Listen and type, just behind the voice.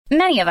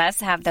Many of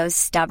us have those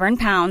stubborn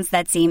pounds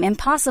that seem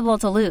impossible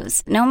to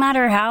lose, no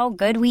matter how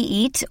good we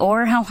eat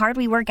or how hard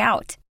we work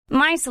out.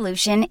 My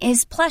solution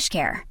is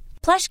PlushCare.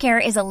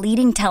 PlushCare is a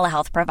leading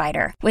telehealth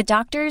provider with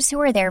doctors who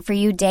are there for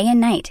you day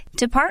and night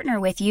to partner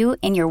with you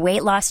in your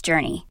weight loss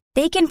journey.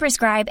 They can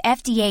prescribe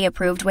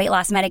FDA-approved weight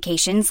loss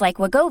medications like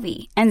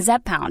Wegovy and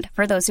Zepbound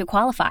for those who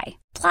qualify.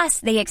 Plus,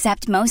 they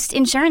accept most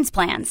insurance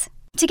plans.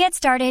 To get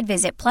started,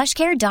 visit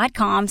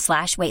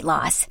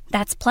plushcare.com/weightloss.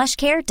 That's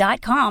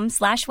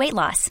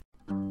plushcare.com/weightloss.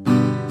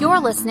 You're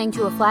listening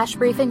to a flash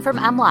briefing from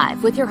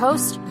MLive with your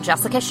host,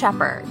 Jessica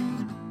Shepard.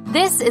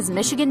 This is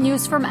Michigan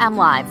News from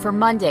MLive for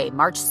Monday,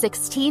 March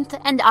 16th,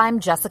 and I'm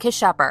Jessica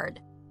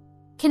Shepard.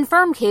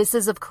 Confirmed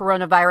cases of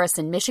coronavirus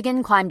in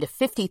Michigan climbed to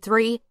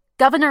 53.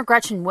 Governor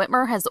Gretchen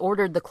Whitmer has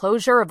ordered the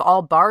closure of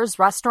all bars,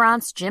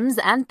 restaurants, gyms,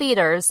 and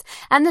theaters,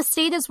 and the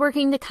state is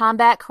working to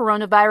combat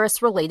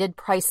coronavirus-related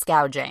price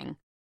gouging.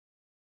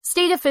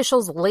 State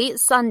officials late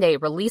Sunday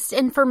released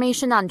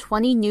information on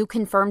 20 new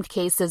confirmed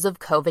cases of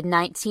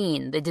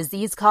COVID-19, the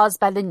disease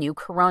caused by the new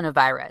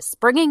coronavirus,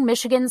 bringing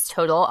Michigan's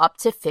total up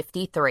to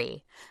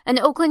 53. An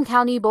Oakland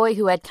County boy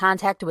who had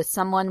contact with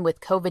someone with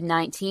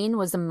COVID-19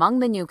 was among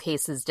the new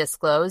cases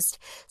disclosed.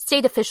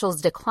 State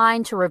officials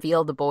declined to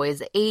reveal the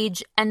boy's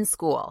age and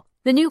school.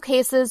 The new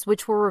cases,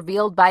 which were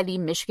revealed by the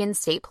Michigan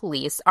State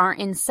Police, are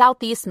in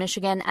Southeast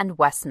Michigan and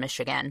West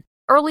Michigan.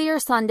 Earlier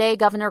Sunday,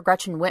 Governor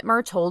Gretchen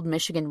Whitmer told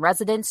Michigan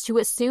residents to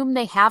assume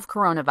they have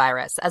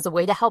coronavirus as a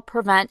way to help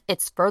prevent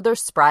its further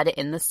spread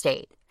in the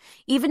state.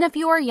 Even if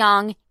you are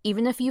young,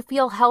 even if you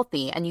feel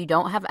healthy and you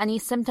don't have any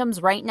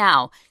symptoms right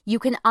now, you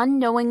can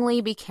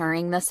unknowingly be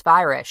carrying this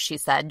virus, she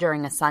said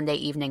during a Sunday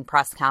evening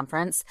press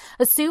conference.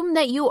 Assume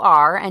that you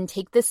are and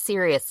take this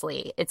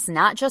seriously. It's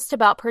not just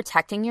about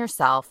protecting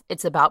yourself,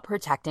 it's about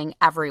protecting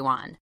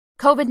everyone.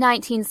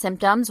 COVID-19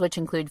 symptoms, which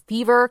include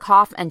fever,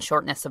 cough, and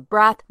shortness of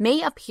breath,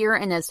 may appear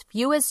in as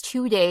few as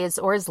 2 days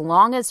or as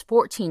long as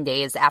 14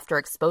 days after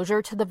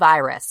exposure to the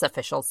virus,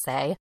 officials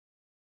say.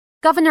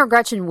 Governor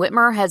Gretchen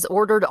Whitmer has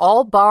ordered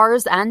all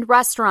bars and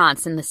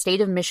restaurants in the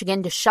state of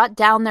Michigan to shut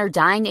down their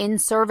dine-in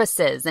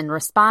services in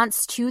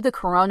response to the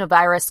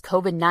coronavirus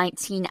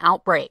COVID-19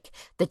 outbreak.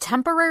 The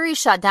temporary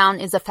shutdown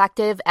is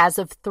effective as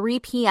of 3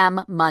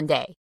 p.m.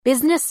 Monday.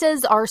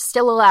 Businesses are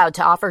still allowed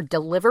to offer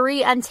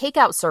delivery and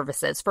takeout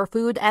services for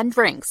food and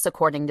drinks,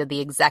 according to the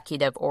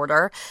executive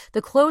order.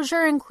 The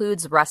closure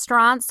includes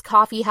restaurants,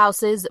 coffee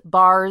houses,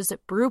 bars,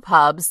 brew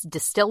pubs,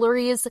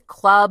 distilleries,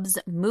 clubs,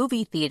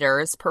 movie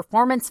theaters,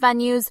 performance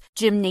venues,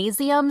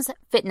 gymnasiums,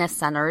 fitness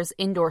centers,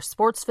 indoor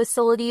sports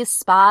facilities,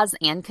 spas,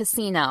 and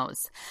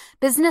casinos.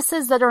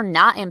 Businesses that are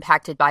not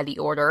impacted by the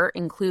order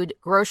include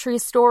grocery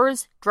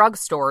stores,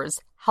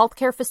 drugstores,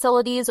 healthcare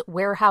facilities,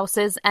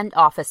 warehouses, and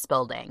office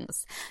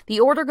buildings. The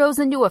order goes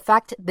into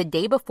effect the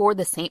day before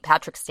the St.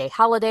 Patrick's Day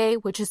holiday,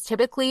 which is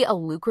typically a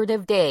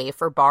lucrative day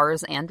for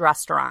bars and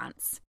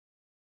restaurants.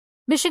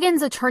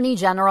 Michigan's Attorney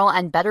General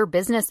and Better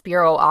Business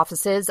Bureau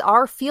offices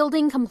are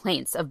fielding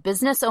complaints of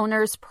business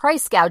owners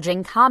price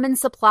gouging common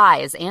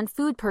supplies and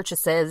food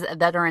purchases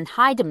that are in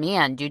high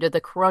demand due to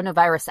the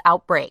coronavirus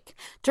outbreak.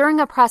 During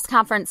a press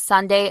conference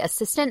Sunday,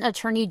 Assistant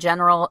Attorney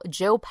General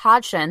Joe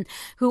Podchen,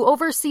 who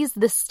oversees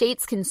the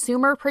state's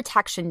Consumer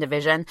Protection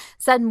Division,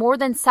 said more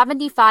than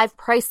 75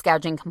 price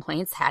gouging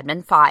complaints had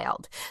been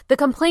filed. The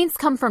complaints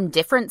come from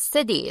different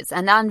cities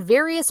and on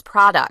various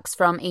products,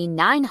 from a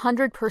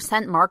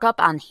 900% markup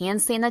on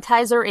hand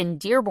sanitizer in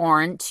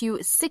Dearborn to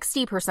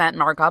 60%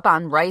 markup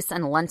on rice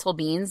and lentil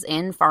beans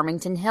in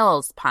Farmington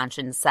Hills,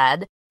 Podchen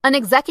said. An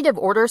executive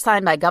order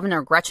signed by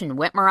Governor Gretchen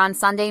Whitmer on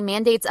Sunday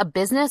mandates a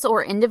business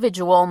or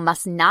individual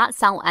must not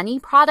sell any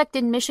product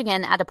in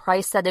Michigan at a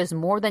price that is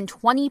more than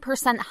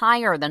 20%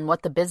 higher than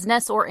what the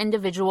business or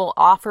individual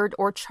offered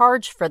or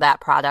charged for that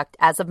product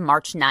as of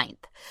March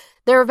 9th.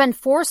 There have been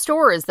 4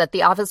 stores that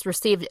the office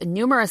received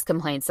numerous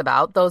complaints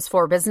about. Those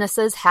 4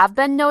 businesses have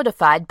been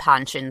notified,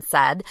 Podchen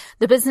said.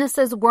 The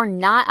businesses were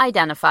not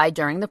identified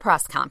during the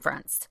press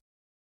conference.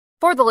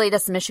 For the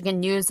latest Michigan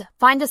news,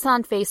 find us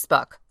on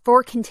Facebook.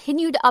 For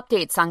continued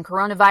updates on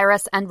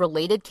coronavirus and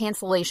related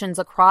cancellations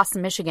across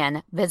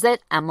Michigan,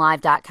 visit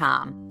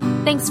mlive.com.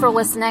 Thanks for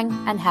listening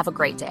and have a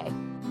great day.